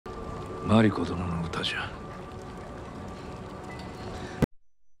Mariko殿の歌じゃ。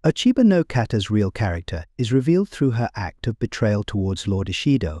Ochiba no Kata's real character is revealed through her act of betrayal towards Lord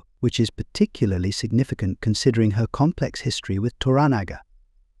Ishido, which is particularly significant considering her complex history with Toranaga.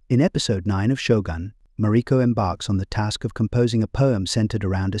 In episode 9 of Shogun, Mariko embarks on the task of composing a poem centered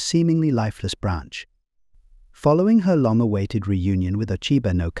around a seemingly lifeless branch. Following her long-awaited reunion with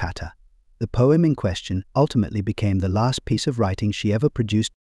Ochiba no Kata, the poem in question ultimately became the last piece of writing she ever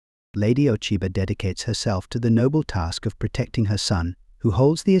produced. Lady Ochiba dedicates herself to the noble task of protecting her son, who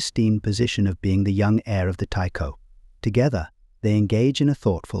holds the esteemed position of being the young heir of the Taiko. Together, they engage in a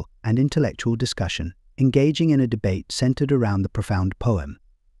thoughtful and intellectual discussion, engaging in a debate centered around the profound poem.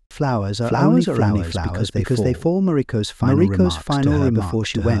 Flowers are only flowers because they fall. Mariko's final remark before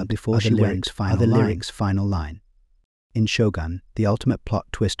she went are the lyrics' final line. In Shogun, the ultimate plot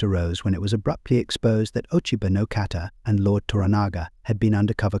twist arose when it was abruptly exposed that Ochiba no Kata and Lord Toranaga had been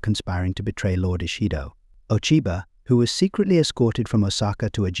undercover conspiring to betray Lord Ishido. Ochiba, who was secretly escorted from Osaka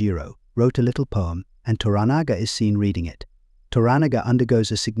to Ajiro, wrote a little poem, and Toranaga is seen reading it. Toranaga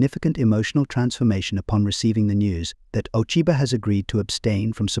undergoes a significant emotional transformation upon receiving the news that Ochiba has agreed to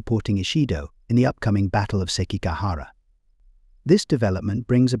abstain from supporting Ishido in the upcoming Battle of Sekigahara. This development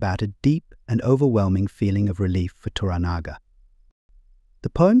brings about a deep and overwhelming feeling of relief for Toranaga. The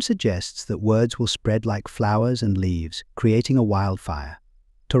poem suggests that words will spread like flowers and leaves, creating a wildfire.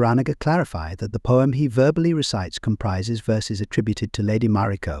 Toranaga clarifies that the poem he verbally recites comprises verses attributed to Lady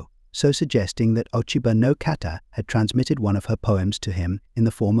Mariko, so suggesting that Ochiba no Kata had transmitted one of her poems to him in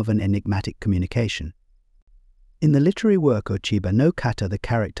the form of an enigmatic communication. In the literary work Ochiba no Kata, the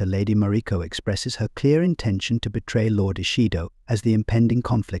character Lady Mariko expresses her clear intention to betray Lord Ishido as the impending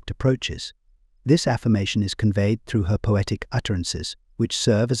conflict approaches. This affirmation is conveyed through her poetic utterances, which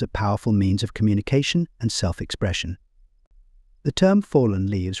serve as a powerful means of communication and self-expression. The term fallen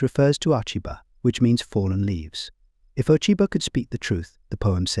leaves refers to Ochiba, which means fallen leaves. If Ochiba could speak the truth, the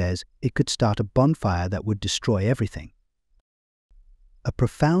poem says, it could start a bonfire that would destroy everything. A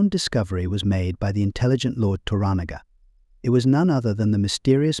profound discovery was made by the intelligent Lord Toranaga. It was none other than the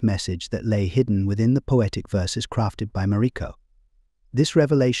mysterious message that lay hidden within the poetic verses crafted by Mariko. This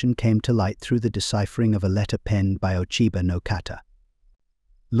revelation came to light through the deciphering of a letter penned by Ochiba no Kata.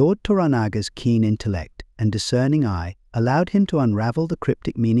 Lord Toranaga's keen intellect and discerning eye allowed him to unravel the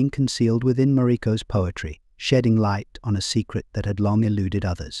cryptic meaning concealed within Mariko's poetry, shedding light on a secret that had long eluded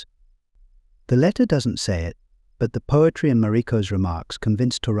others. The letter doesn't say it, but the poetry in Mariko's remarks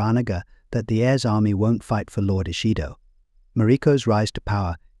convinced Toranaga that the heir's army won't fight for Lord Ishido. Mariko's rise to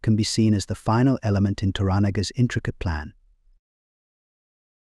power can be seen as the final element in Toranaga's intricate plan.